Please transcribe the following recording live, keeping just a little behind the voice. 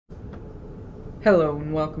Hello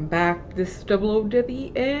and welcome back. This is Double O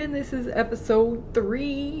Debbie, and this is episode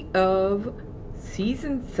 3 of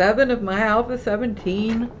season 7 of my Alpha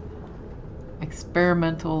 17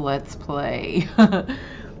 experimental Let's Play.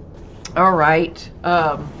 Alright,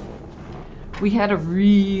 we had a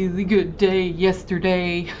really good day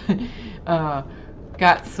yesterday.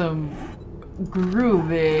 Got some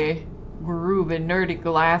groovy nerdy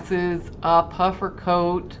glasses, a puffer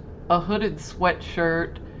coat, a hooded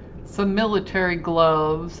sweatshirt, some military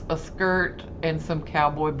gloves, a skirt, and some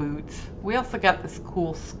cowboy boots. We also got this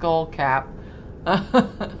cool skull cap.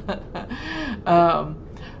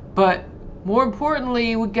 But more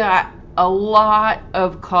importantly, we got a lot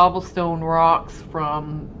of cobblestone rocks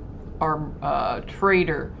from our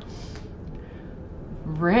trader.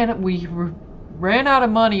 We ran out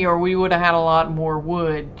of money, or we would have had a lot more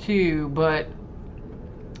wood too, but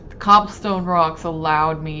the cobblestone rocks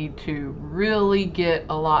allowed me to really get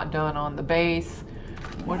a lot done on the base.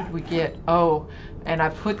 What did we get? Oh, and I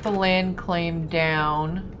put the land claim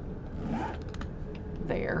down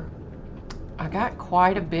there. I got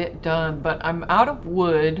quite a bit done, but I'm out of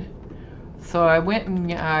wood, so I went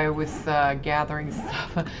and I was gathering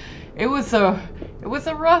stuff. It was a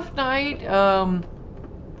rough night. Well,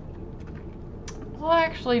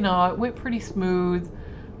 actually, no, it went pretty smooth.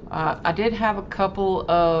 I did have a couple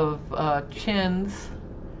of chins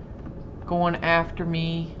going after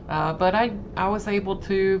me, but I was able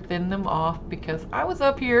to fend them off because I was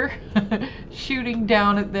up here shooting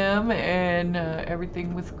down at them, and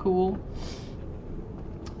everything was cool.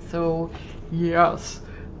 So, yes.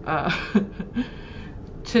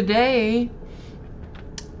 Today,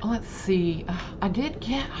 let's see. I did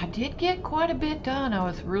get quite a bit done. I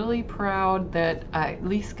was really proud that I at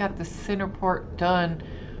least got the center part done.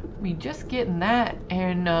 I mean, just getting that,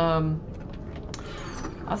 and I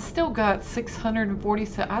still got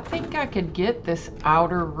 647. I think I could get this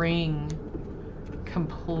outer ring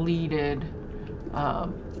completed.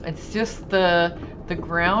 It's just the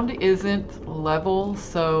ground isn't level,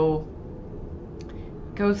 so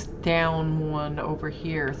it goes down one over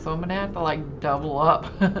here. So I'm gonna have to like double up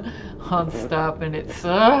on stuff, and it's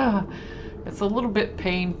a little bit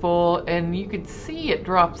painful, and you can see it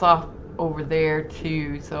drops off over there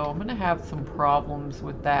too, so I'm gonna have some problems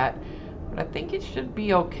with that, but I think it should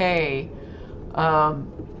be okay.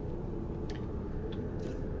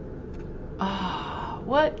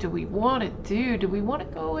 What do we want to do? Do we want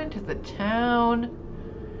to go into the town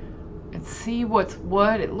and see what's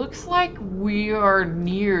what? It looks like we are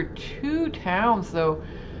near 2 towns, though.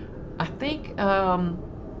 I think that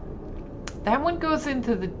one goes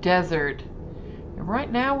into the desert.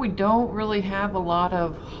 Right now we don't really have a lot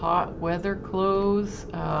of hot weather clothes.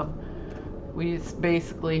 We just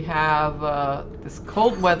basically have this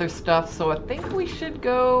cold weather stuff, so I think we should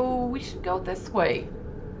go this way.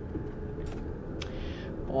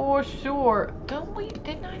 For sure. Don't we?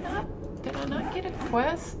 Did I not get a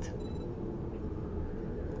quest?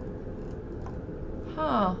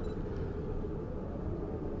 Huh.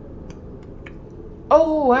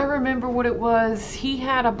 Oh, I remember what it was. He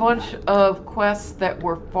had a bunch of quests that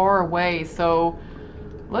were far away, so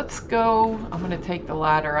let's go. I'm gonna take the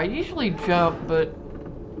ladder. I usually jump, but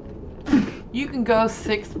you can go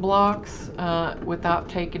 6 blocks without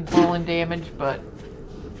taking falling damage, but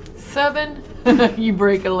 7, you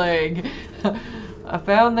break a leg. I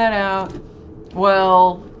found that out.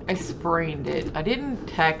 Well, I sprained it. I didn't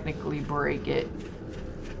technically break it.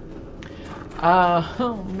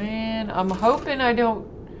 Oh man, I'm hoping I don't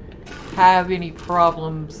have any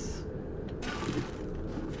problems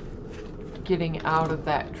getting out of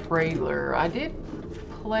that trailer. I did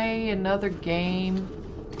play another game.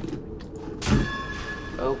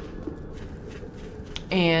 Oh.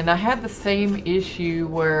 And I had the same issue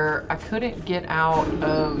where I couldn't get out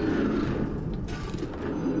of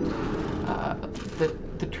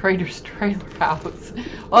the trader's trailer house.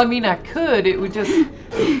 Well, I mean, I could. It would just,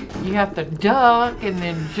 you have to duck and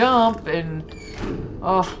then jump, and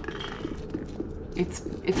oh, it's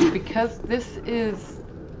because this is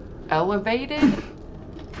elevated.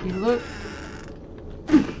 You look,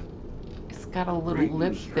 it's got a little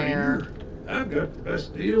lip there. I've got the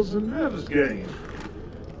best deals in Navezgane.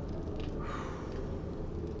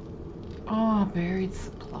 Oh, buried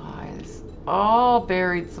supplies. All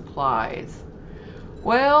buried supplies.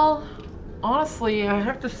 Well, honestly, I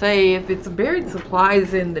have to say, if it's buried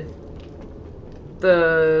supplies in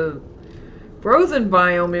the frozen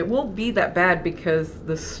biome, it won't be that bad because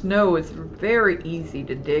the snow is very easy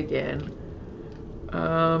to dig in.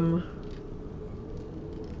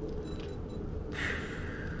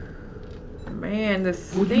 Man,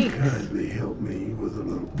 this Would you stinks. kindly help me with a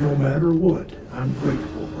little, no matter what? I'm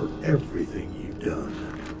grateful for everything you've done.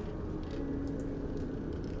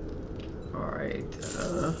 Alright,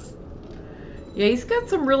 yeah, he's got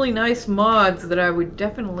some really nice mods that I would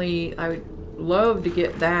love to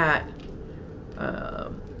get that.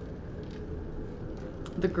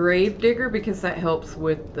 The Grave Digger, because that helps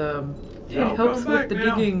with, it helps with the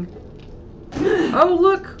digging. Oh,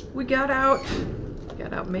 look! We got out.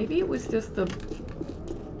 Maybe it was just the...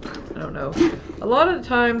 I don't know. A lot of the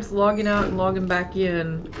times, logging out and logging back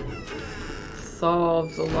in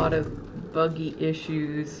solves a lot of buggy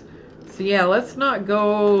issues. So yeah, let's not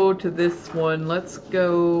go to this one. Let's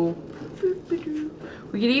go...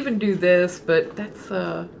 We could even do this, but that's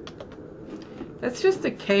just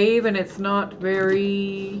a cave and it's not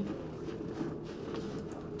very...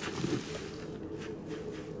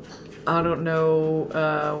 I don't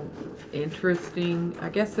know, interesting. I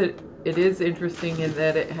guess it is interesting in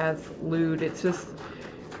that it has loot. It's just,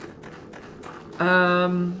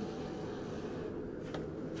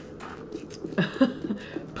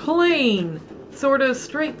 plain, sort of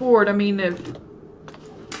straightforward. I mean, if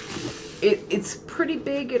it's pretty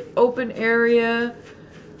big, open area,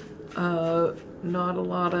 not a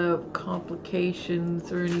lot of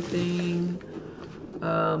complications or anything.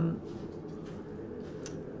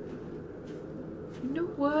 You know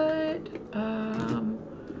what?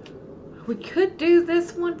 We could do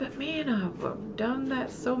this one, but man, I've done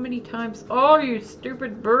that so many times. Oh, you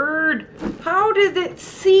stupid bird! How did it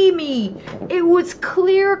see me? It was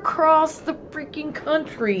clear across the freaking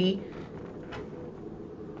country,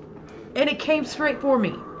 and it came straight for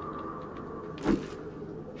me.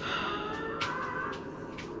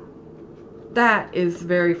 That is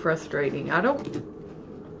very frustrating. I don't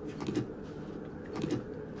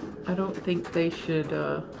think they should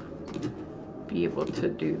be able to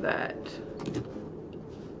do that.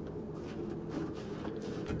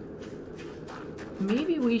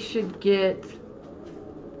 Maybe we should get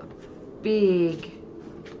a big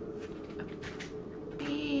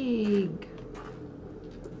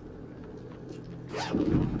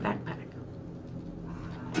backpack.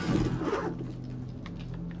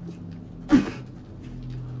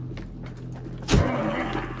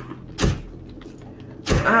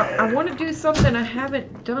 I want to do something I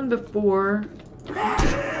haven't done before. Come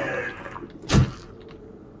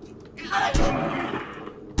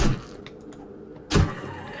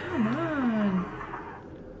on.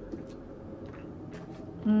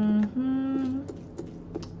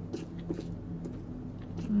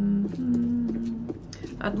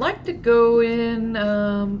 I'd like to go in,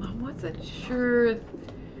 I wasn't sure,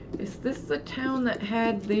 is this the town that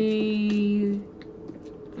had the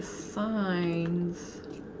signs?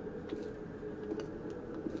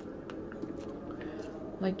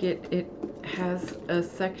 Like it has a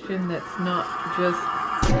section that's not just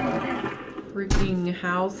freaking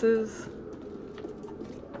houses.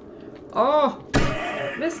 Oh,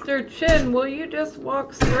 Mr. Chin, will you just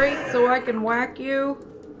walk straight so I can whack you?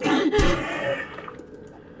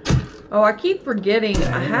 Oh, I keep forgetting.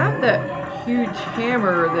 I have that huge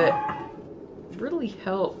hammer that really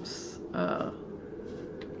helps.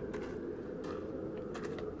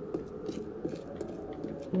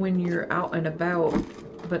 When you're out and about,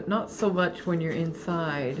 but not so much when you're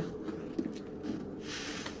inside.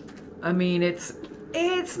 I mean, it's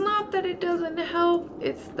not that it doesn't help,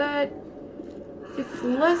 it's that it's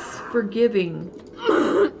less forgiving.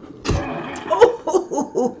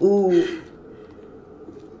 Oh,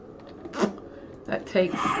 that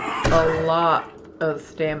takes a lot of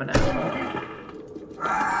stamina.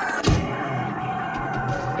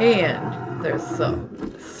 And there's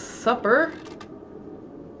some supper.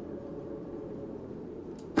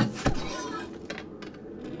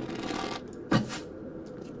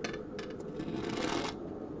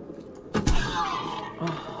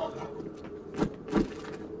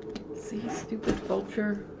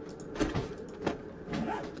 Vulture.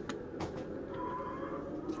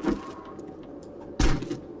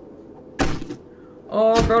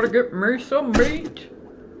 Oh, gotta get me some meat.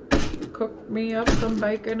 Cook me up some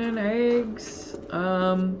bacon and eggs.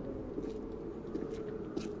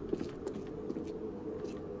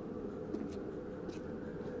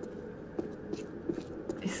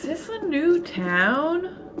 Is this a new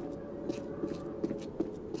town?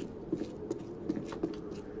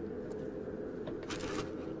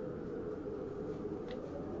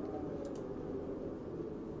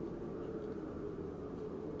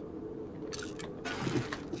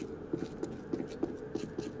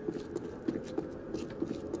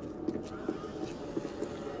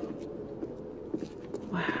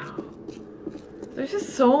 There's just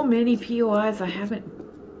so many POIs I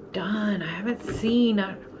haven't done. I haven't seen.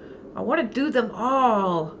 I want to do them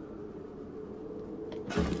all.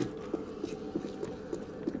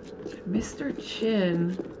 Mr.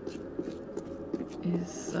 Chin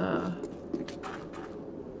is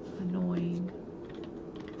annoying.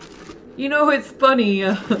 You know, it's funny.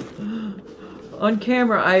 On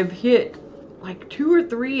camera, I've hit like 2 or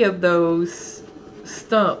 3 of those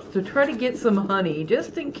stumps to try to get some honey,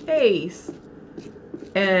 just in case.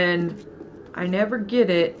 And I never get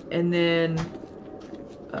it. And then,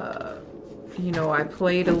 you know, I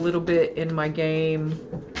played a little bit in my game,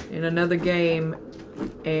 in another game,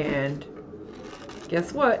 and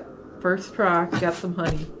guess what? First try, got some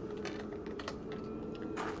honey.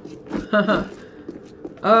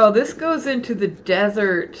 Oh, this goes into the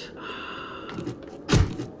desert.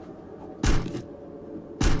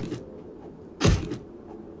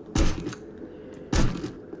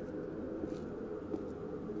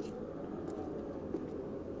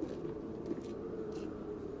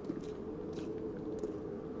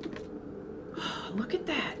 Look at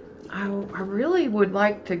that. I really would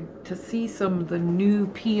like to see some of the new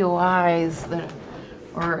POIs that,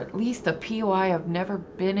 or at least a POI I've never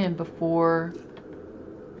been in before.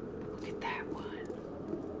 Look at that one.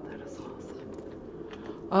 That is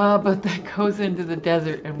awesome. But that goes into the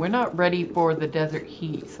desert, and we're not ready for the desert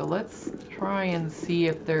heat. So let's try and see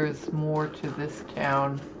if there's more to this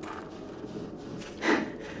town.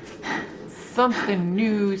 Something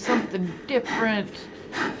new, something different.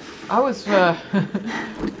 I was, I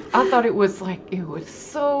thought it was like, it was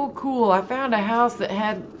so cool. I found a house that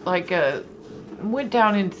had like went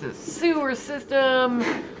down into the sewer system.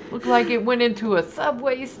 Looked like it went into a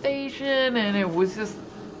subway station, and it was just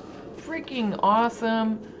freaking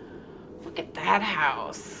awesome. Look at that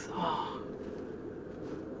house. Oh.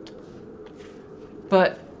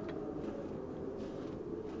 But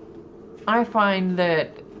I find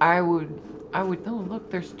that I would, oh look,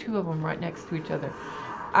 there's 2 of them right next to each other.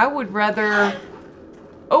 I would rather,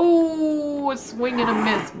 oh, a swing and a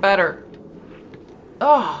miss better.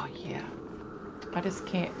 Oh, yeah. I just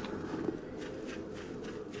can't.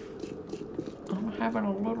 I'm having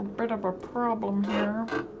a little bit of a problem here.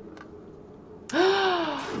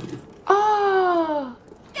 Oh!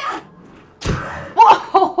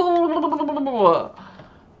 Whoa!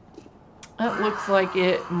 That looks like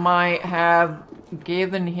it might have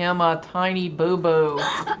given him a tiny boo-boo.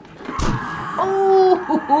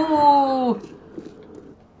 Oh!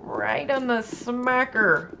 Right on the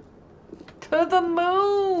smacker. To the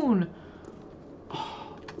moon!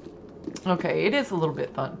 Oh. Okay, it is a little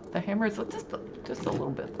bit fun. The hammer is just a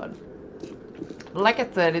little bit fun. Like I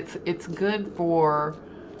said, it's good for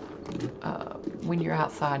when you're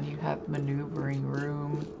outside and you have maneuvering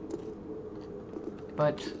room.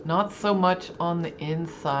 But not so much on the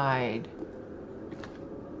inside.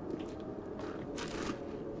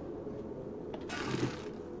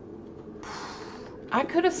 I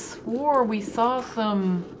could have swore we saw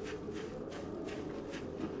some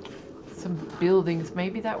buildings.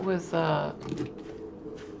 Maybe that was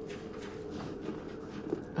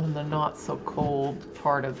in the not so cold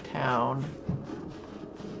part of town.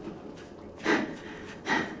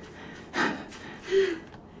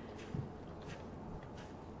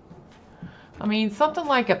 I mean, something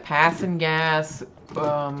like a passing gas,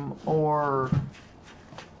 or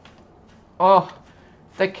oh,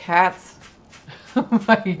 the cat's.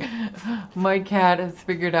 my cat has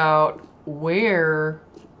figured out where.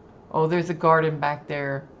 Oh, there's a garden back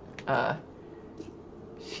there.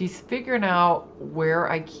 She's figuring out where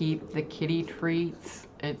I keep the kitty treats.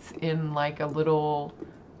 It's in like a little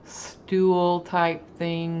stool type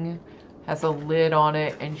thing, has a lid on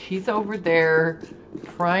it, and she's over there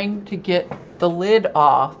trying to get the lid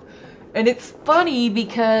off. And it's funny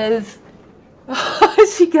because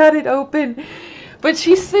she got it open, but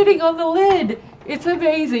she's sitting on the lid. It's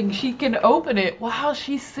amazing. She can open it while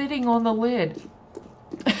she's sitting on the lid.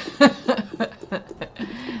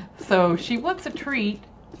 So she wants a treat,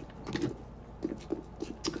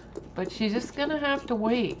 but she's just gonna have to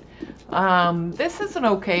wait. This is an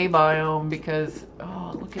okay biome because,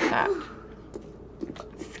 oh, look at that.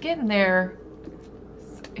 It's getting there.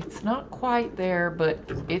 It's not quite there, but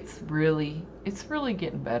it's really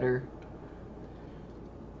getting better.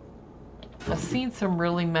 I've seen some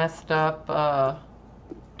really messed up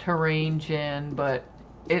terrain gen, but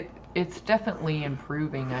it's definitely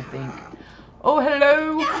improving, I think. Oh,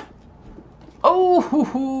 hello!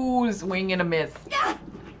 Oh, swing and a miss.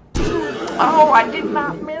 Oh, I did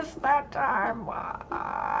not miss that time.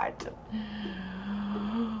 What?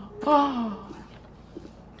 Oh.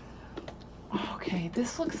 Okay,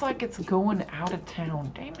 this looks like it's going out of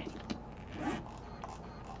town. Damn it.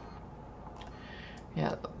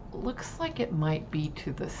 Yeah, looks like it might be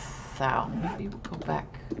to the south. Maybe we'll go back.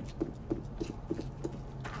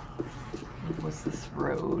 What was this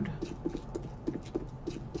road?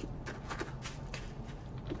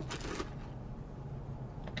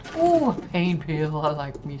 Ooh, a pain pill. I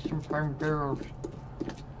like me some pain pills.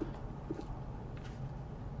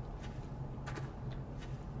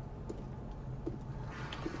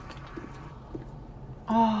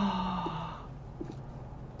 Oh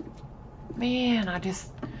man, I've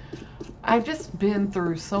just been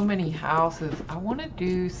through so many houses. I want to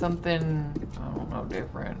do something, I don't know,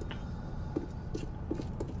 different.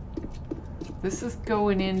 This is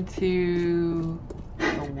going into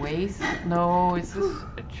a waste. No, is this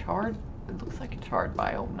a charred? It looks like a charred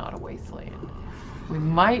biome, not a wasteland. We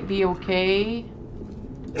might be okay.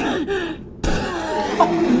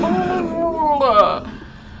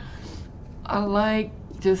 I like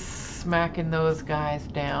just smacking those guys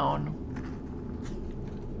down.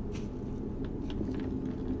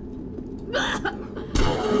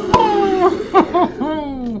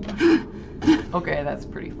 Okay, that's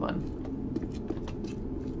pretty fun.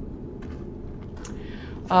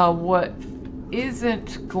 What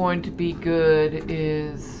isn't going to be good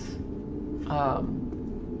is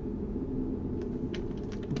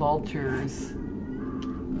vultures.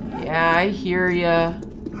 Yeah, I hear ya.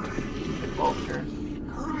 Stupid vulture.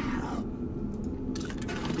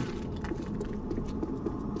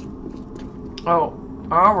 Oh,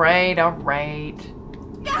 all right, all right.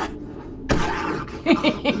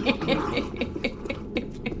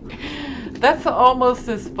 That's almost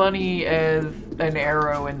as funny as an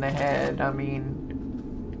arrow in the head. I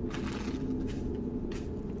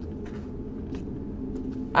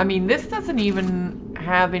mean, this doesn't even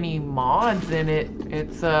have any mods in it.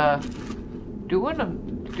 It's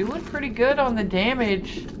doing pretty good on the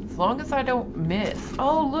damage as long as I don't miss.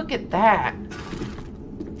 Oh, look at that.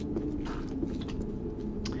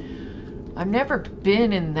 I've never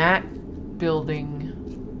been in that building,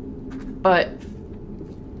 but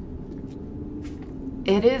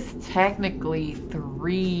it is technically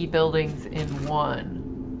 3 buildings in one.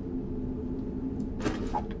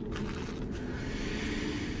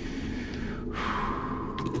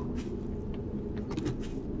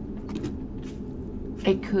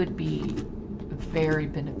 It could be very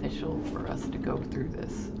beneficial for us to go through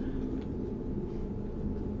this.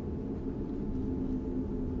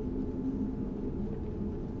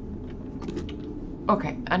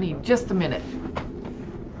 Okay, I need just a minute.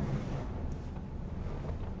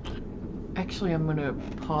 Actually, I'm gonna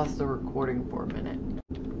pause the recording for a minute.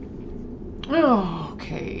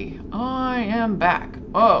 Okay, I am back.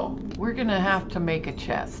 Oh, we're gonna have to make a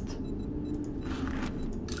chest.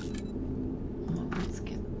 Let's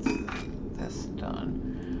get this done.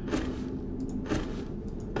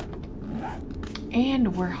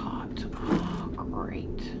 And we're hot. Oh,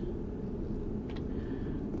 great.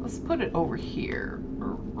 Let's put it over here.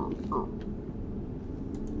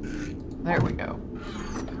 There we go.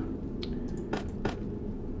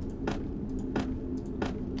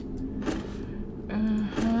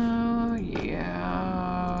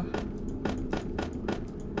 Yeah.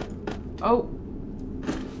 Oh.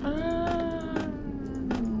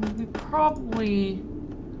 We probably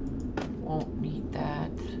won't need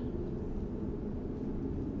that.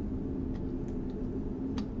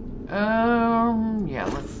 Yeah,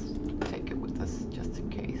 let's take it with us just in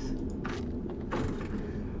case.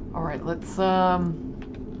 Alright, let's,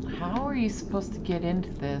 how are you supposed to get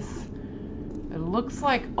into this? It looks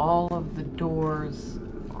like all of the doors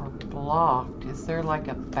are blocked. Is there like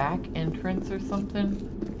a back entrance or something?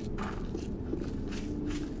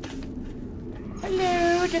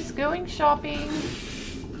 Hello, just going shopping.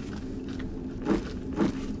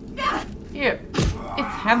 Here, it's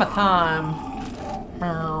hammer time.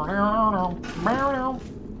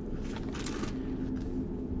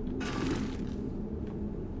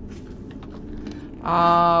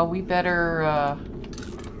 We better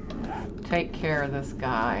take care of this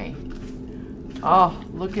guy. Oh,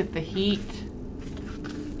 look at the heat.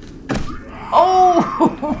 Oh!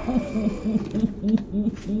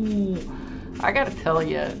 I gotta tell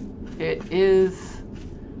you, it is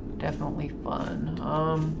definitely fun.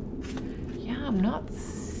 Yeah, I'm not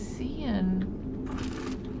seeing.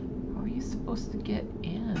 How are you supposed to get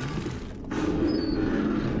in?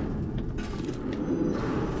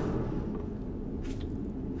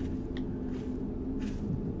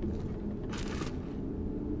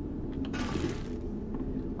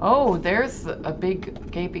 Oh, there's a big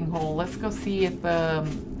gaping hole. Let's go see if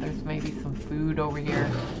there's maybe some food over here.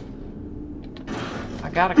 I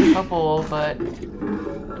got a couple, but...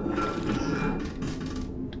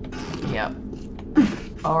 Yep.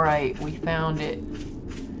 Alright, we found it.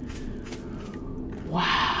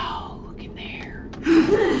 Wow, look in there.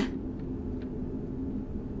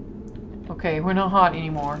 Okay, we're not hot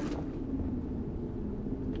anymore.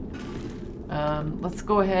 Let's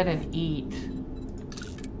go ahead and eat.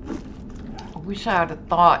 I wish I had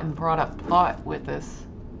thought and brought a pot with us.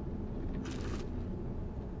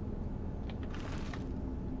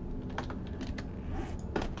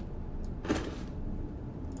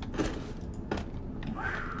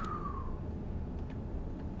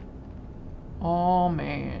 Oh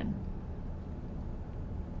man.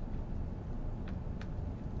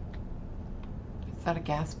 Is that a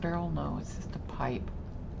gas barrel? No, it's just a pipe.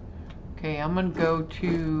 Okay, I'm gonna go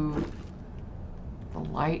to the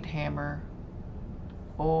light hammer.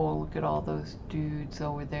 Oh, look at all those dudes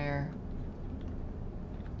over there.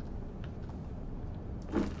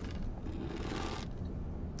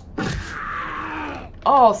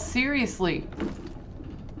 Oh, seriously.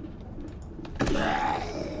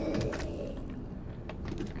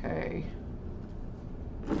 Okay.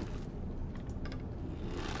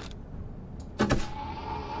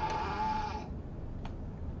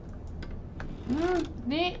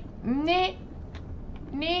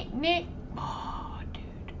 Neat. Oh, dude.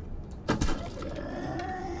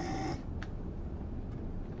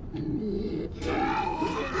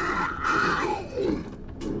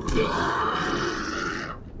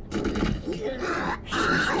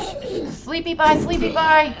 Sleepy bye, sleepy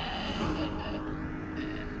bye.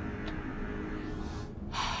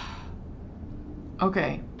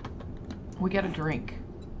 Okay, we got a drink.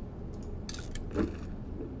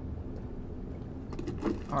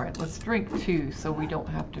 Alright, let's drink 2 so we don't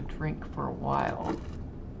have to drink for a while.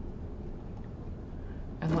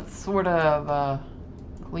 And let's sort of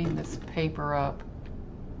clean this paper up.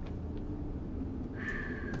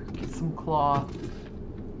 Get some cloth.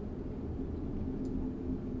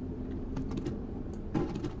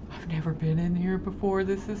 I've never been in here before.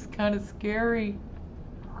 This is kind of scary.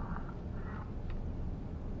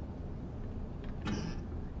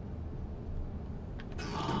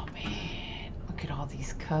 Oh man, look at all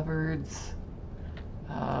these cupboards.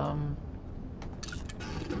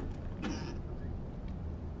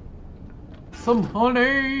 Some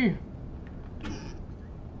honey.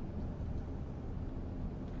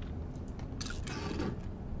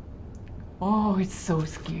 Oh, it's so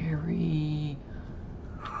scary.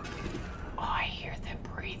 Oh, I hear them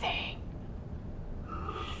breathing.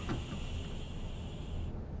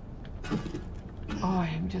 Oh,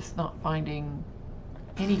 I'm just not finding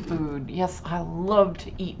any food. Yes, I love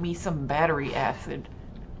to eat me some battery acid.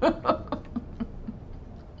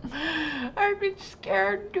 I've been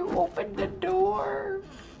scared to open the door.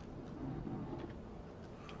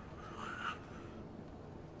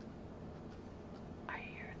 I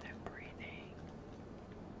hear them breathing.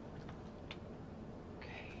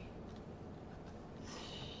 Okay.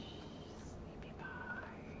 Sleepy bye.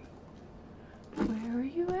 Where are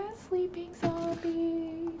you at, sleeping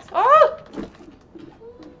zombies? Oh!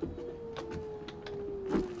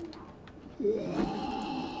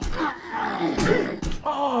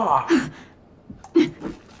 Oh!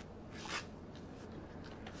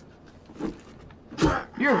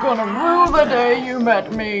 You're gonna rue the day you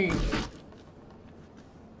met me.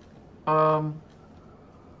 I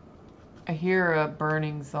hear a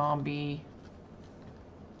burning zombie.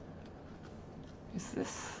 Is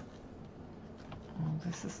this? Oh,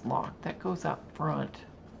 this is locked. That goes out front.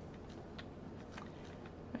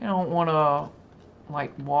 I don't want to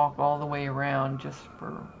like walk all the way around just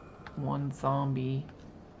for one zombie.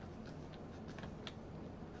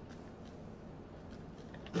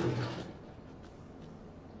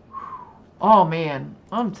 Oh man,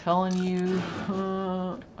 I'm telling you,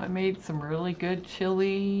 I made some really good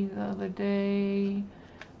chili the other day,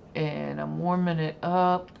 and I'm warming it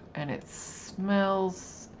up, and it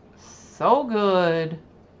smells so good.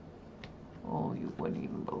 Oh, you wouldn't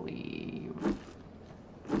even believe.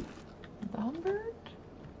 The Humbert?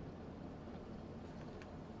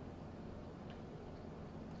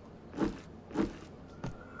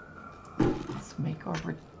 Let's make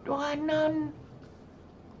our none.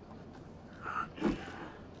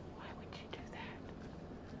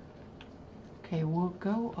 Okay, we'll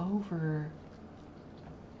go over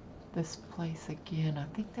this place again. I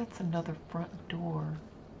think that's another front door.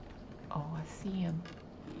 Oh, I see him.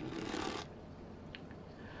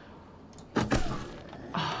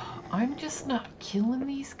 Oh, I'm just not killing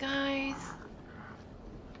these guys.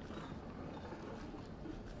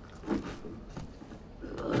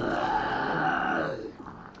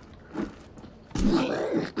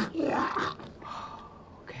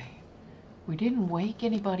 Okay, we didn't wake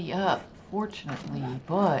anybody up. unfortunately,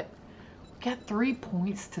 but we got 3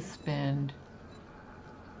 points to spend.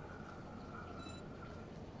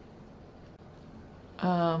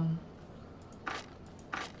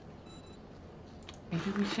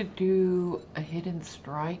 Maybe we should do a hidden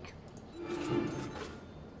strike.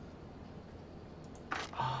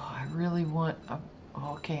 Oh, I really want a...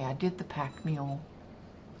 Okay, I did the pack mule.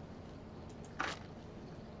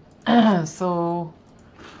 So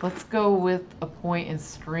let's go with a point in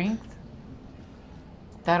strength.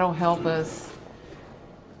 That'll help us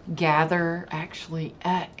gather, actually,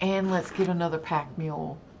 and let's get another pack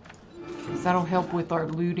mule. So that'll help with our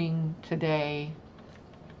looting today.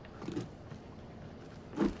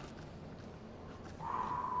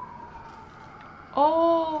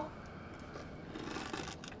 Oh!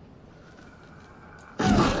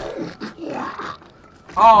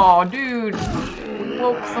 Oh, dude! We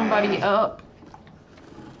woke somebody up.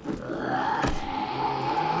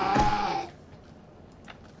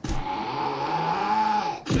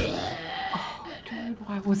 Oh, dude,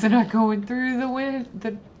 why wasn't I going through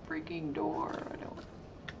the freaking door? I don't...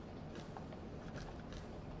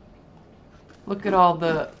 Look at all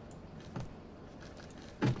the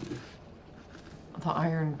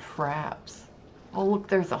iron traps. Oh, look,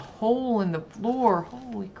 there's a hole in the floor.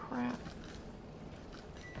 Holy crap.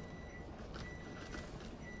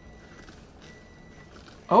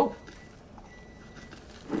 Oh.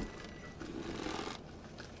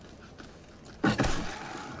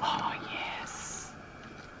 Oh, yes.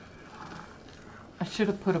 I should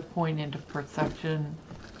have put a point into perception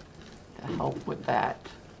to help with that.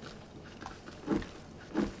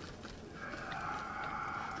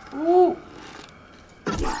 Ooh.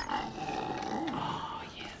 Oh,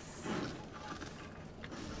 yes.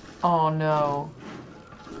 Oh, no.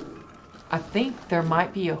 I think there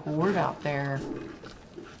might be a horde out there.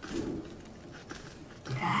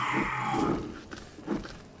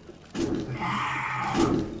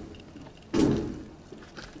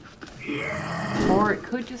 Or it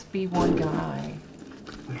could just be one guy.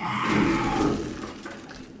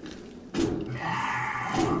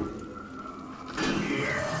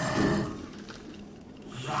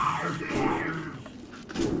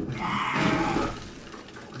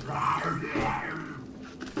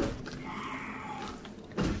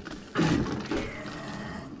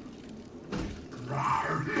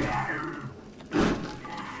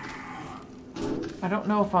 I don't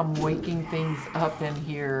know if I'm waking things up in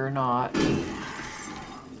here or not.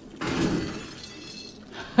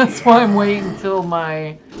 That's why I'm waiting until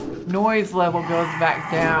my noise level goes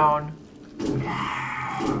back down.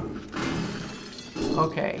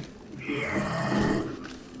 Okay.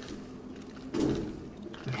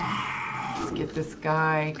 Let's get this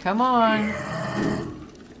guy. Come on.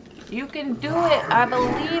 You can do it. I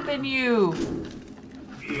believe in you.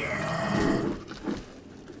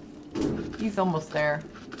 He's almost there.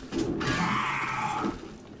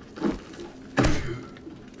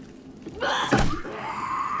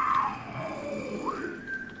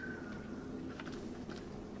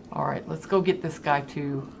 Alright, let's go get this guy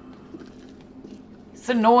too. It's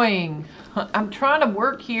annoying. I'm trying to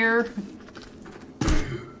work here.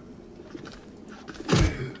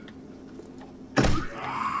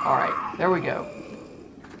 Alright, there we go.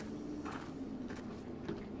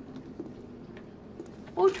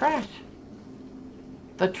 Oh, trash.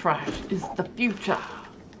 The trash is the future.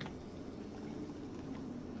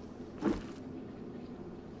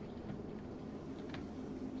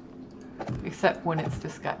 Except when it's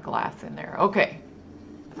just got glass in there. Okay.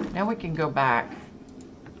 Now we can go back.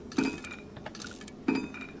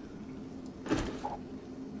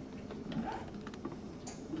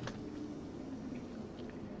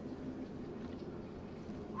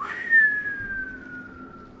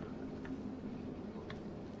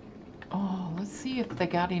 Oh, let's see if they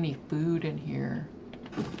got any food in here.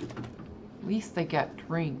 At least they got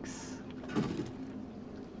drinks.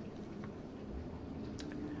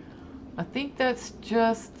 I think that's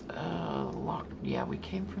just locked. Yeah, we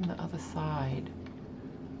came from the other side.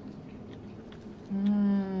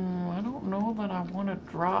 I don't know that I want to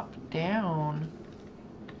drop down.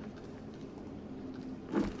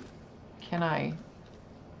 Can I?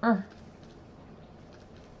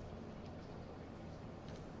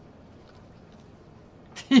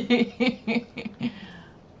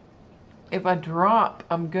 If I drop,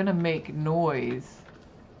 I'm gonna make noise.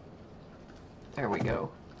 There we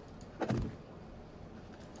go.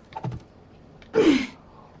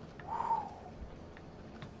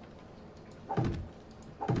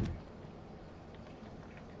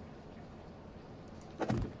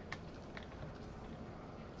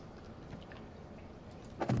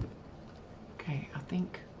 Okay, I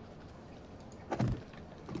think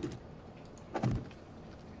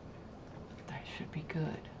should be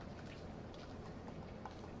good.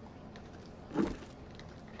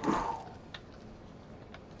 Oh,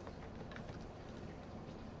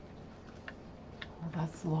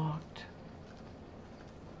 that's locked.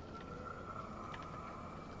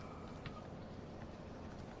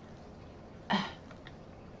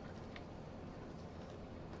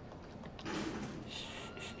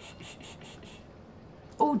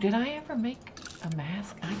 Oh, did I ever make a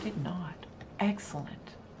mask? I did not. Excellent.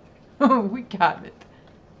 Oh, we got it.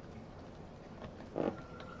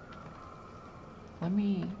 Let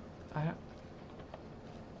me...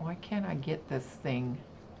 why can't I get this thing?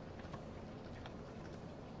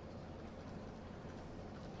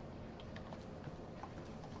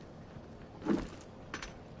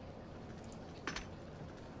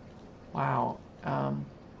 Wow.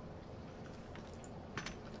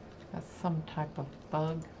 That's some type of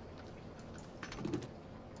bug.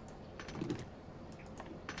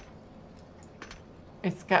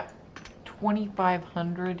 It's got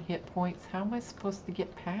 2,500 hit points. How am I supposed to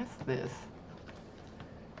get past this?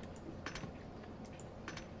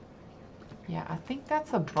 Yeah, I think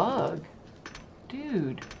that's a bug.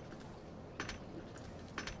 Dude.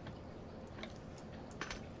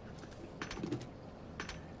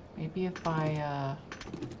 Maybe if I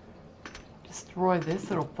destroy this,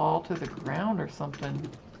 it'll fall to the ground or something.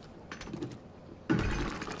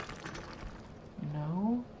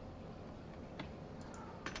 No?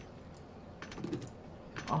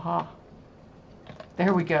 Aha.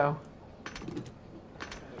 There we go.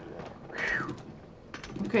 Whew.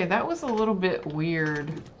 Okay, that was a little bit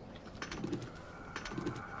weird.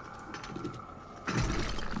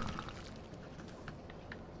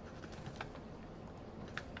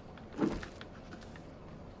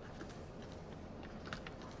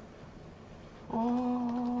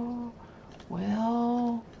 Oh,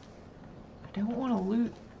 well, I don't want to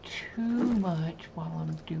loot too much while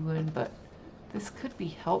I'm doing, but this could be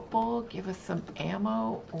helpful. Give us some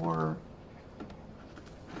ammo or...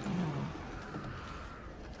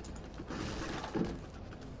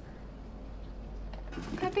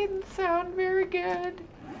 That didn't sound very good.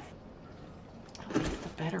 At least a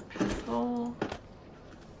better pistol.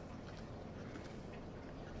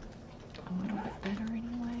 A little bit better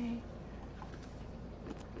anyway.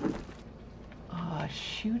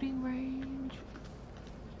 Shooting range.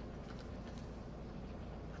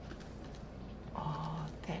 Oh,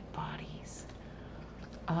 dead bodies.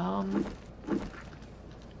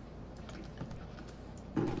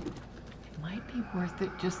 Might be worth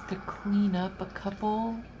it just to clean up a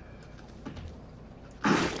couple.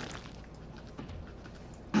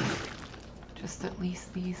 Just at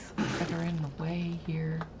least these that are in the way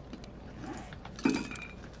here.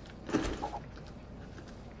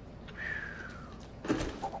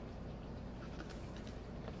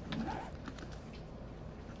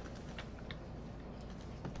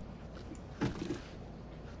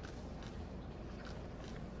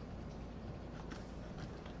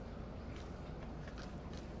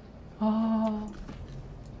 Oh,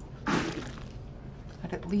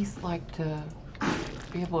 I'd at least like to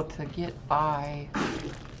be able to get by.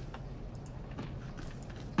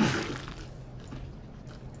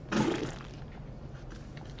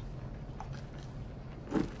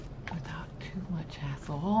 Without too much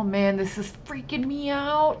hassle. Oh man, this is freaking me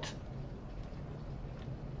out.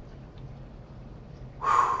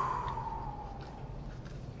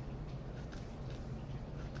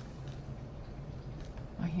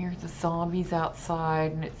 The zombies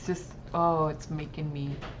outside, and it's just, oh, it's making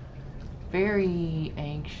me very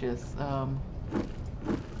anxious.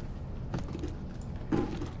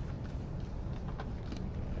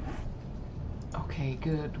 Okay,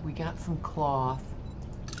 good. We got some cloth.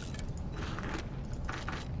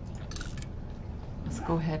 Let's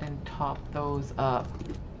go ahead and top those up,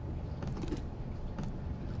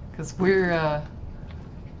 because we're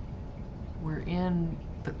in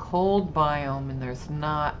the cold biome, and there's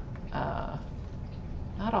not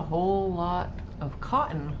a whole lot of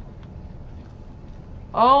cotton.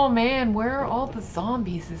 Oh man, where are all the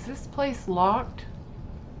zombies? Is this place locked?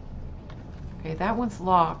 Okay, that one's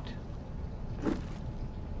locked.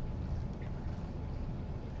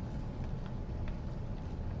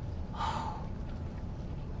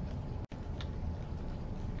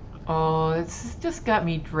 Oh, it's just got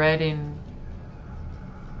me dreading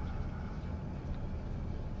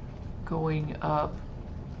going up.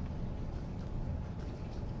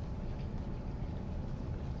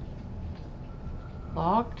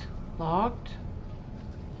 Locked, locked.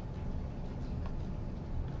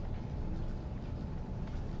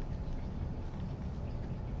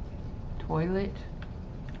 Toilet.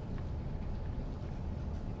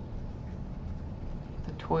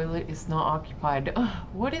 toilet is not occupied. Ugh,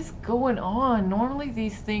 what is going on? Normally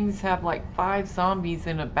these things have like 5 zombies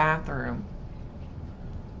in a bathroom.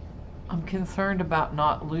 I'm concerned about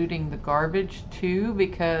not looting the garbage too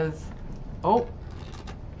because... Oh!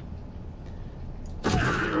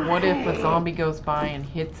 What if a zombie goes by and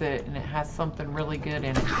hits it and it has something really good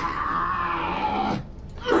in it?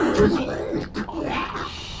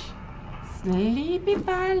 Sleepy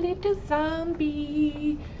bye, little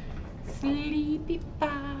zombie. Sleepy bye.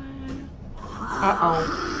 Uh-oh.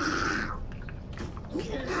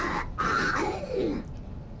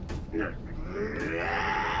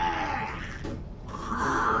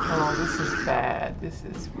 Oh, this is bad. This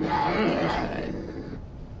is really bad.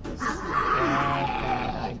 This is a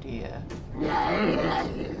bad idea.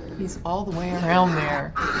 He's all the way around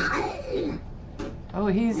there. Oh,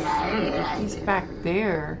 he's back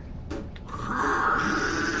there.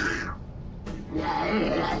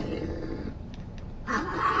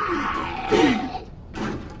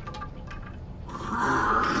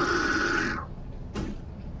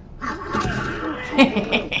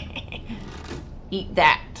 Eat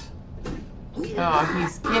that. Oh,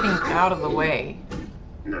 he's getting out of the way.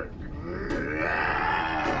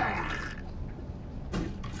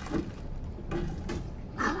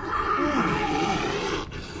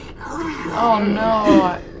 Oh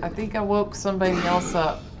no, I think I woke somebody else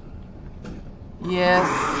up. Yes.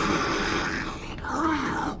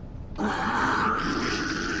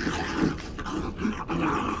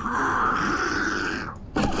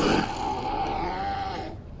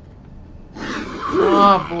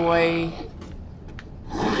 Oh boy.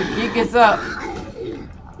 The gig is up.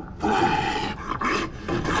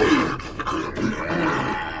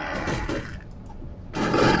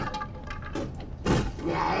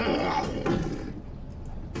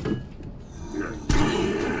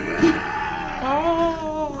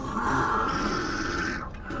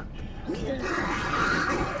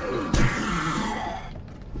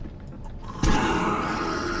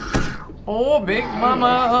 Oh, Big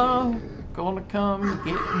Mama, gonna come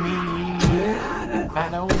get me if I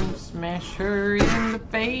don't smash her in the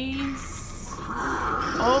face.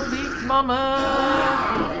 Oh, Big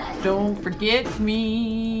Mama, don't forget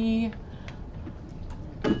me.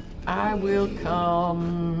 I will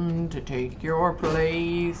come to take your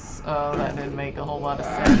place. Oh, that didn't make a whole lot of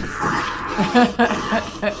sense.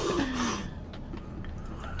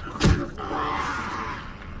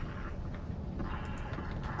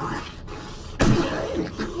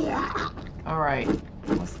 Alright,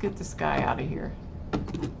 let's get this guy out of here.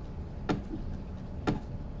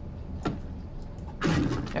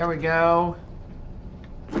 There we go.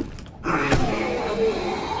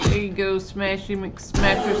 There you go, Smashy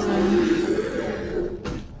McSmasherson.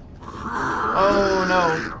 Oh no.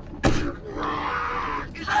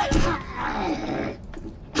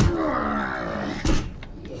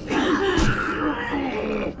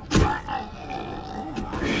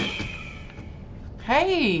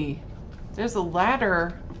 Hey! There's a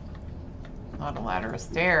ladder. Not a ladder, a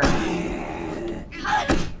stair.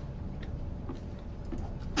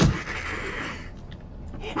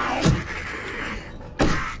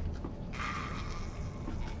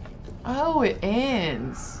 Oh, it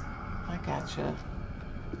ends. I gotcha.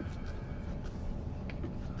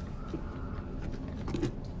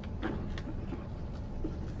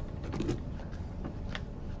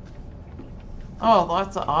 Oh,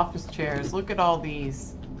 lots of office chairs. Look at all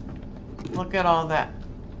these. Look at all that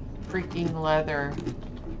freaking leather.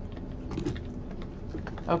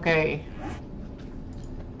 Okay.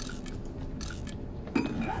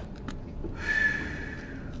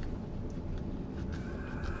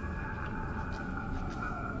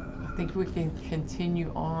 I think we can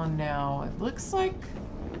continue on now. It looks like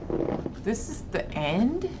this is the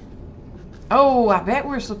end. Oh, I bet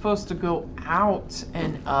we're supposed to go out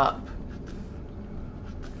and up.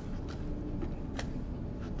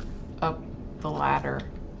 Up the ladder.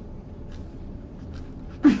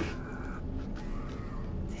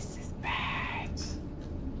 This is bad.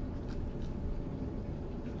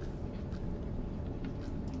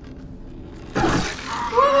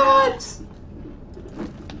 What?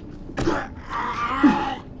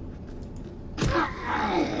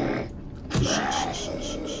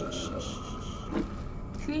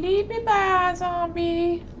 Sleepy bye,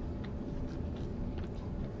 zombie.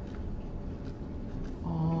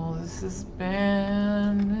 Oh, this is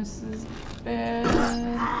bad. This is bad.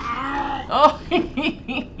 Oh, there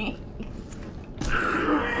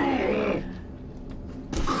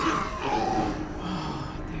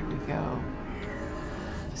we go.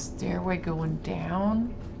 The stairway going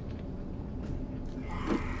down.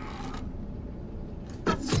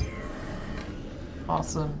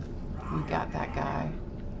 Awesome. We got that guy.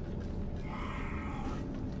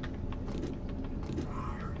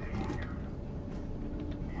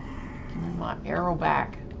 Give me my arrow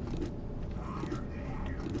back.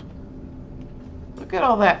 Look at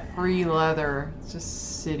all that free leather. It's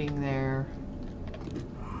just sitting there.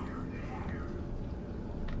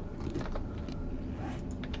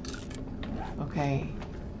 Okay.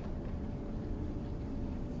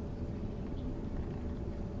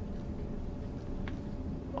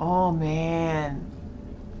 Oh man.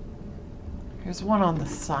 Here's one on the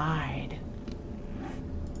side.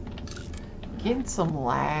 Getting some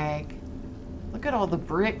lag. Look at all the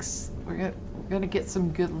bricks. We're gonna get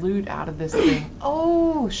some good loot out of this thing.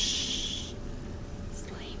 Oh, shh.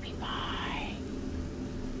 Sleepy pie.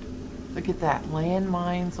 Look at that.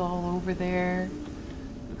 Landmines all over there.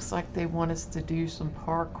 Looks like they want us to do some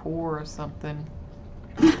parkour or something.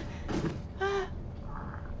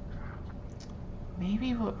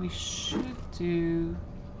 Maybe what we should do...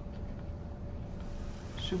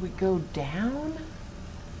 Should we go down?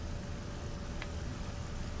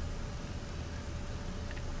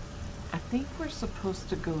 I think we're supposed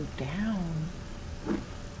to go down. Or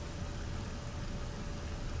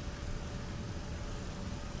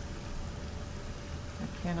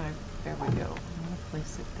can I? There we go. I'm gonna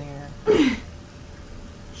place it there.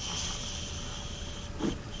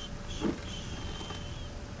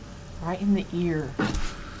 Right in the ear.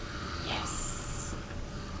 Yes.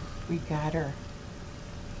 We got her.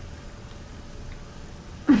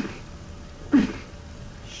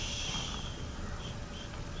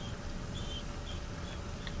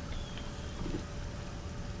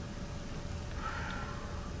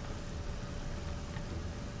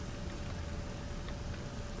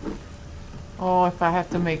 Oh, if I have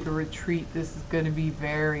to make a retreat, this is going to be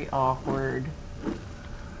very awkward.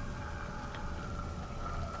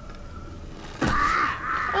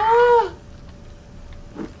 Ah!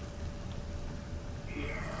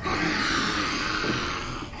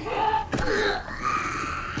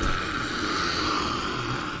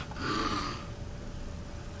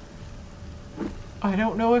 I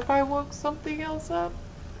don't know if I woke something else up.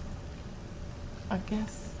 I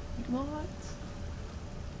guess not.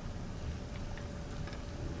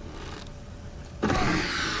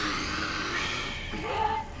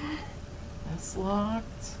 That's locked.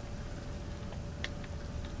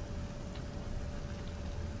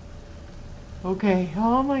 Okay,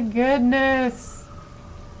 oh my goodness.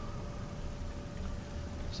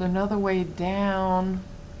 There's another way down.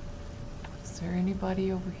 Is there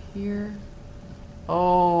anybody over here?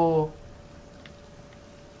 Oh.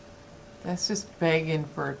 That's just begging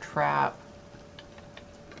for a trap.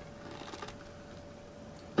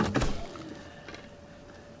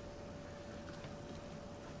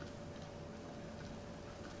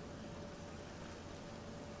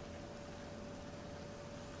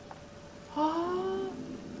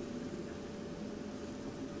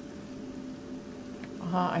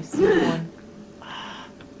 I see one.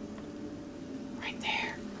 Right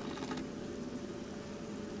there.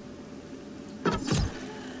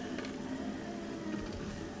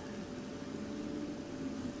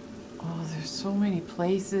 Oh, there's so many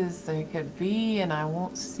places they could be and I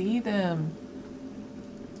won't see them.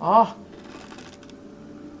 Oh.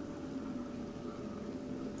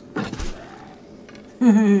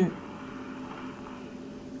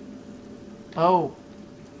 Oh,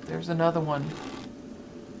 there's another one.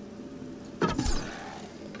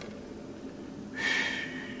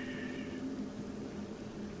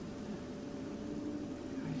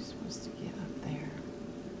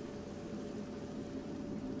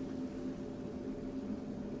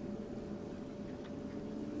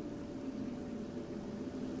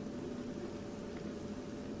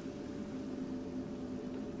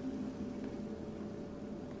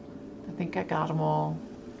 I think I got them all.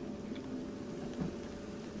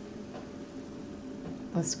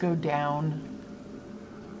 Let's go down.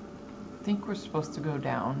 I think we're supposed to go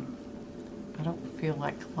down. I don't feel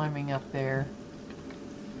like climbing up there.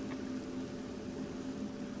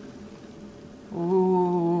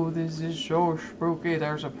 Ooh, this is so spooky.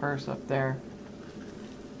 There's a purse up there.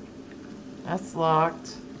 That's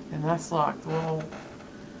locked. And that's locked. Well,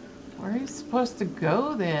 where are you supposed to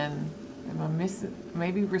go then? Am I missing?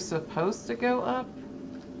 Maybe we're supposed to go up?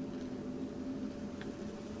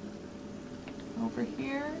 Over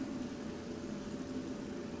here?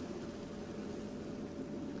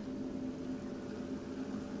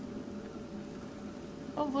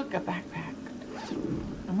 Oh, look, a backpack.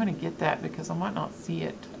 I'm gonna get that because I might not see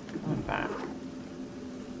it coming back.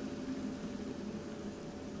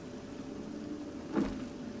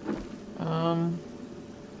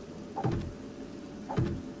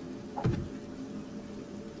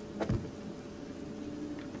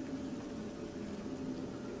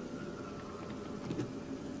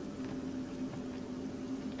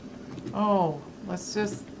 Oh, let's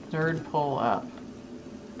just nerd pull up.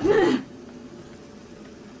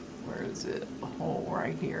 Where is it? Oh,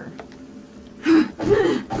 right here.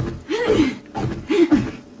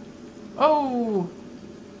 Oh!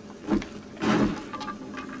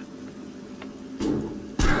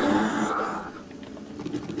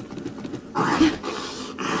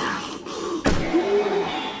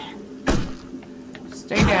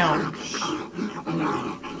 Stay down.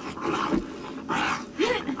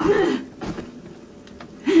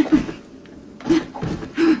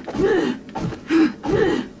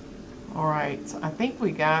 Alright, I think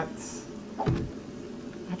we got...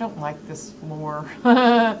 I don't like this floor.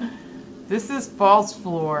 This is false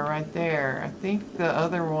floor right there. I think the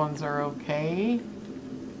other ones are okay.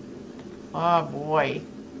 Oh boy.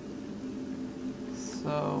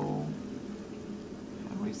 So,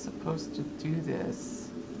 how are we supposed to do this?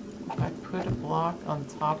 If I put a block on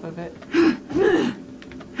top of it?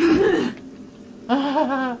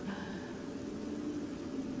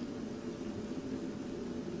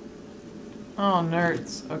 Oh,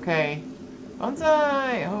 nerds. Okay.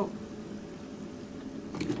 Bonsai! Oh.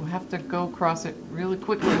 We'll have to go across it really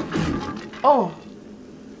quickly. Oh!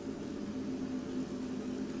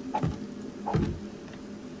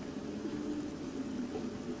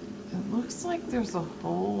 It looks like there's a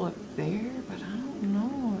hole up there, but I don't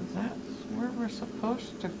know if that's where we're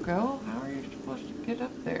supposed to go. How are you supposed to get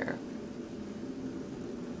up there?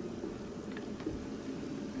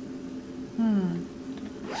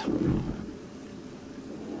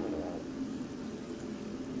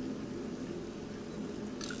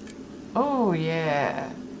 Oh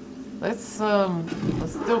yeah. Let's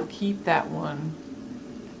still keep that one.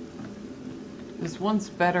 This one's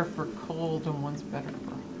better for cold and one's better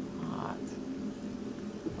for hot.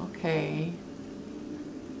 Okay.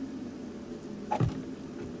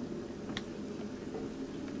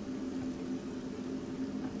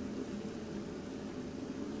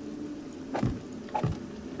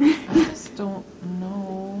 I just don't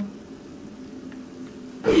know.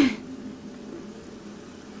 How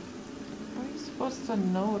are you supposed to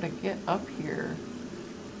know to get up here?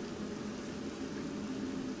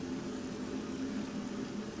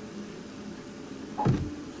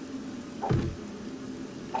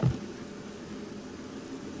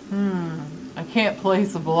 I can't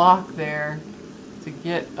place a block there to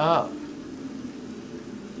get up.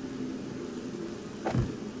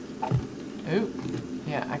 Oop.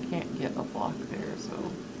 Yeah, I can't get a block there,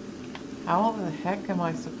 so how the heck am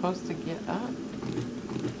I supposed to get up?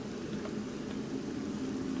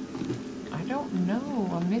 I don't know.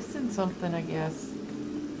 I'm missing something, I guess.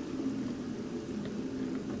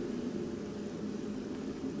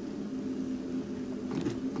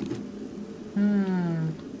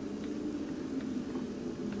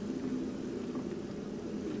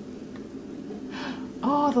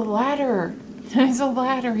 Oh, the ladder! There's a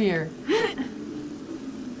ladder here.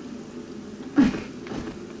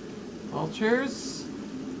 Vultures.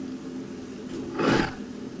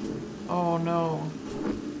 Oh no.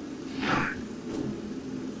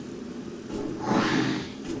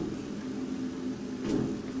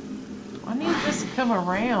 I need this to come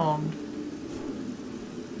around.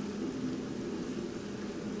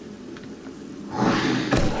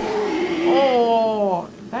 Oh,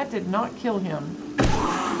 that did not kill him.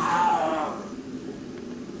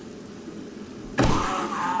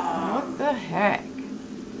 What the heck?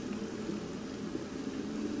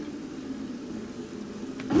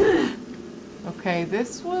 Okay,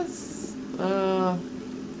 this was on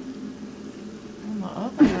the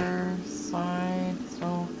other side,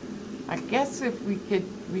 so I guess if we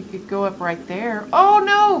could go up right there. Oh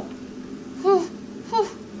no! Whew, whew.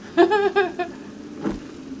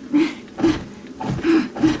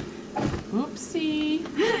 Oopsie.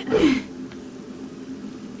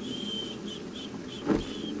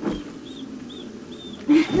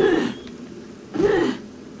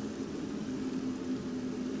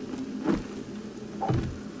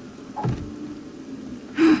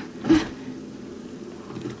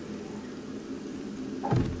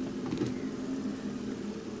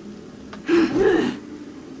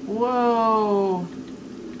 Whoa.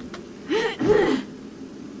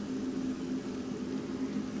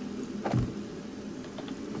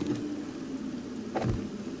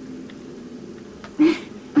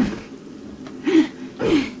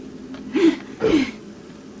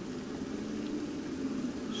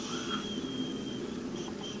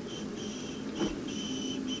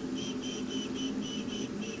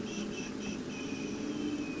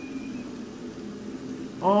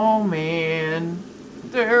 Oh man,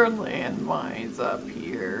 there are landmines up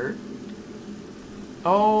here.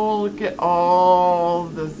 Oh, look at all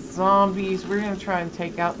the zombies. We're gonna try and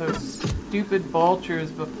take out those stupid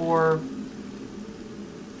vultures before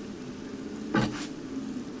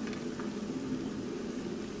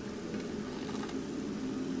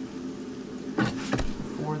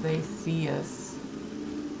they see us.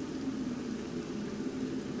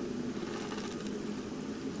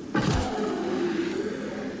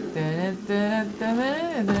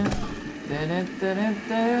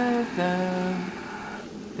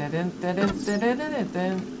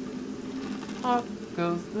 Pop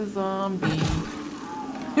goes the zombie.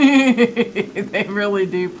 They really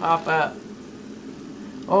do pop up.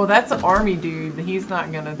 Oh, that's an army dude. He's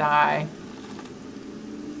not gonna die.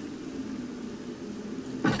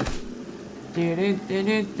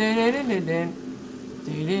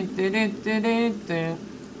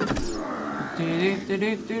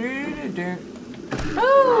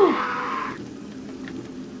 Oh!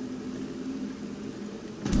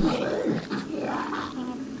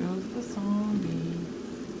 Up goes the zombie.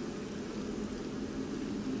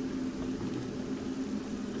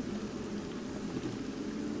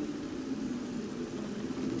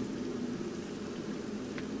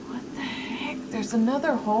 What the heck? There's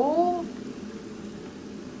another hole?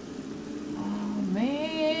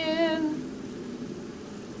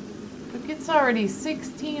 It's already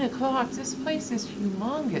 16 o'clock. This place is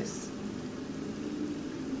humongous.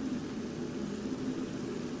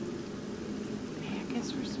 Hey, I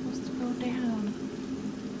guess we're supposed to go down.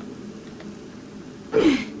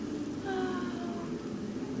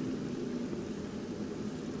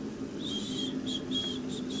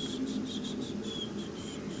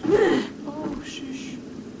 Oh, shush.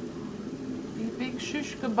 Be a big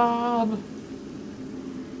shush kebab.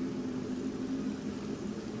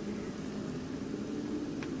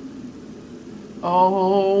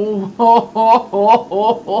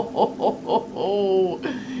 Oh,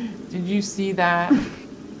 did you see that?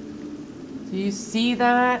 Do you see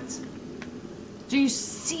that? Do you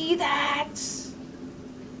see that?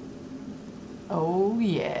 Oh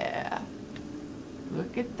yeah.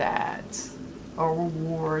 Look at that. Our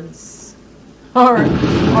rewards. Our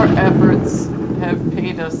efforts have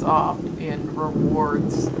paid us off in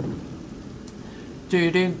rewards.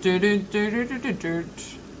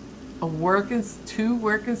 Two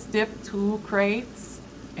working stiff tool crates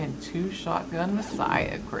and 2 shotgun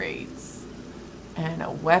Messiah crates and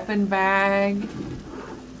a weapon bag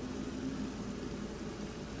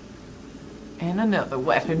and another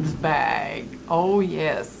weapons bag. Oh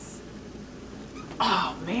yes.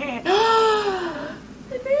 Oh man.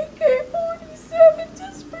 An AK-47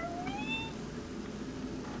 just for me.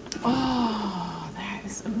 Oh, that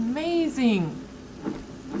is amazing.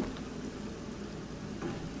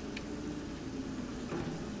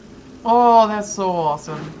 Oh, that's so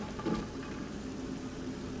awesome.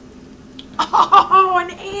 Oh, an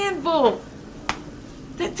anvil!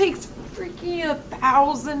 That takes freaking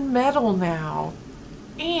 1,000 metal now.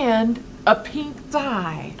 And a pink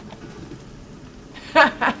dye.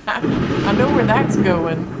 I know where that's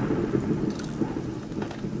going.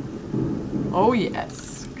 Oh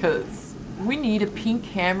yes, because we need a pink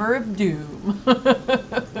hammer of doom.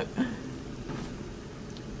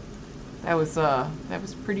 That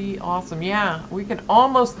was pretty awesome. Yeah, we can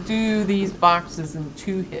almost do these boxes in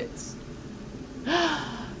 2 hits.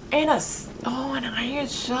 And an iron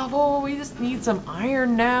shovel. We just need some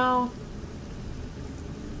iron now.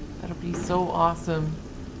 That'll be so awesome.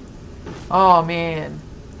 Oh man,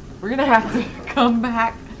 we're gonna have to come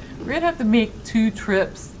back. We're gonna have to make 2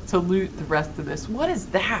 trips to loot the rest of this. What is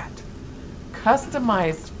that?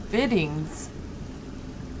 Customized fittings.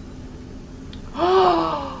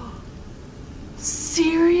 Oh.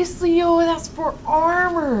 Seriously, oh, that's for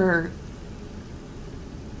armor.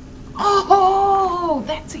 Oh,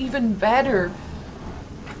 that's even better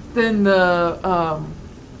than the,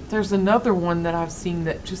 there's another one that I've seen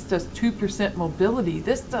that just does 2% mobility.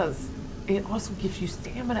 This does, it also gives you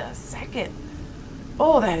stamina a second.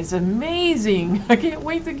 Oh, that is amazing. I can't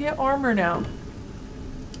wait to get armor now.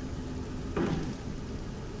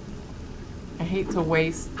 I hate to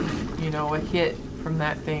waste, you know, a hit from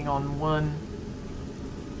that thing on one.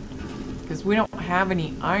 Because we don't have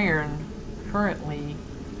any iron currently.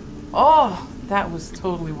 Oh, that was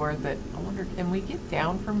totally worth it. I wonder, can we get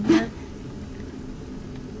down from here?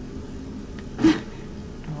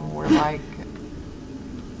 Oh, we're like...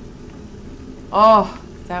 Oh,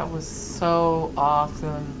 that was so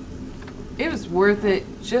awesome. It was worth it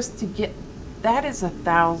just to get... That is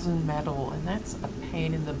 1,000 metal, and that's a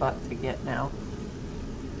pain in the butt to get now.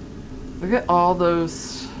 Look at all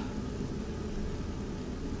those...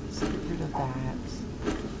 Let's get rid of that.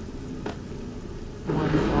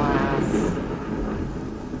 One glass.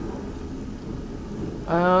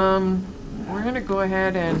 We're gonna go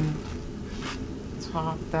ahead and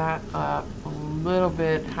top that up a little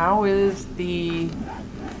bit. How is the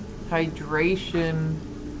hydration?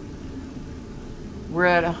 We're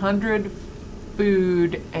at 100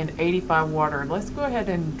 food and 85 water. Let's go ahead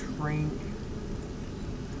and drink.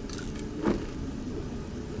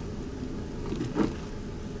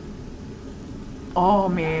 Oh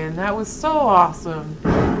man, that was so awesome.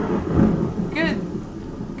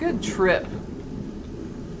 Good trip.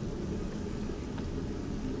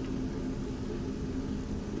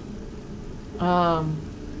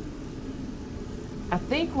 I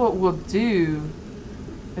think what we'll do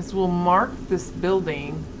is we'll mark this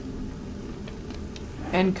building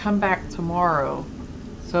and come back tomorrow.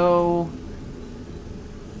 So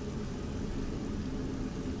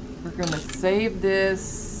we're gonna save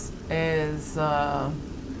this as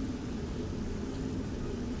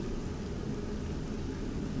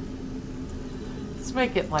let's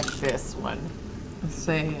make it like this one. Let's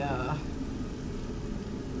say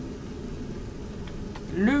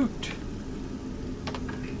loot.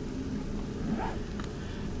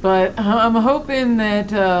 But I'm hoping that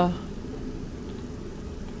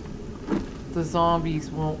the zombies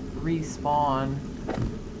won't respawn.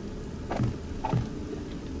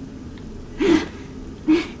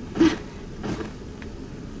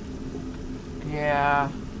 Yeah.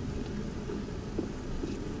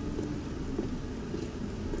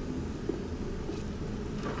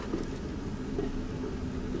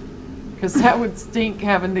 Because that would stink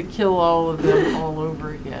having to kill all of them all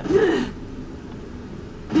over again.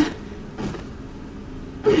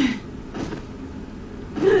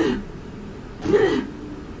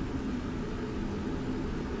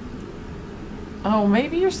 Oh,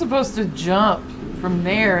 maybe you're supposed to jump from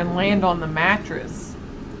there and land on the mattress.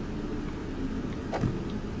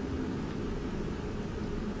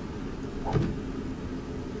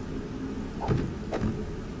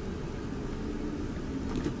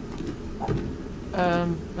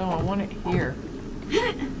 No, I want it here.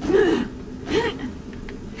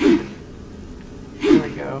 There we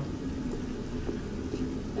go.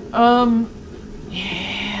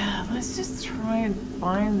 Yeah, let's just try and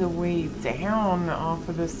find the way down off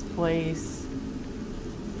of this place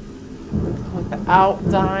without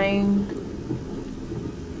dying.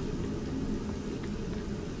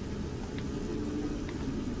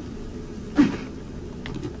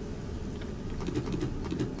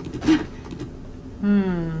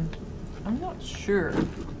 I'm not sure.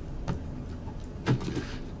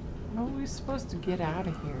 How are we supposed to get out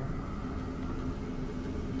of here?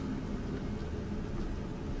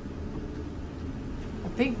 I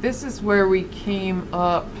think this is where we came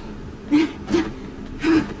up.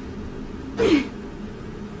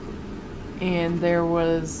 And there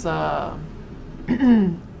was a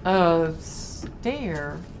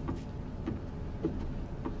stair.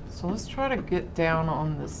 So let's try to get down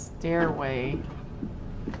on the stairway.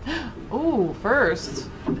 Oh, first,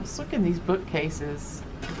 let's look in these bookcases.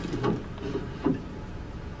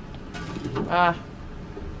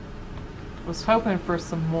 Was hoping for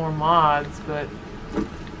some more mods, but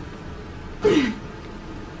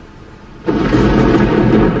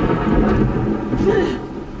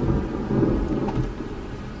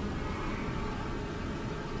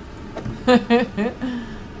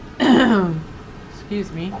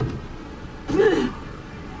excuse me.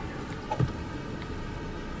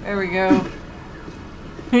 There we go.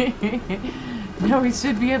 Now we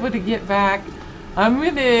should be able to get back. I'm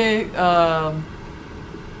gonna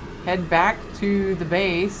head back to the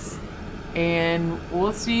base, and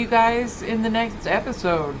we'll see you guys in the next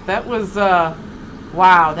episode. That was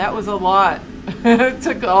wow, that was a lot. It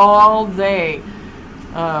took all day.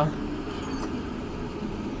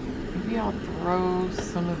 Maybe I'll throw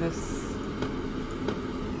some of this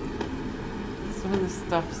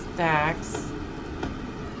stuff stacks.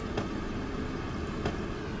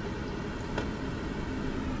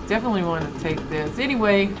 Definitely want to take this.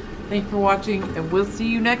 Anyway, thank you for watching, and we'll see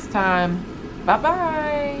you next time. Bye-bye.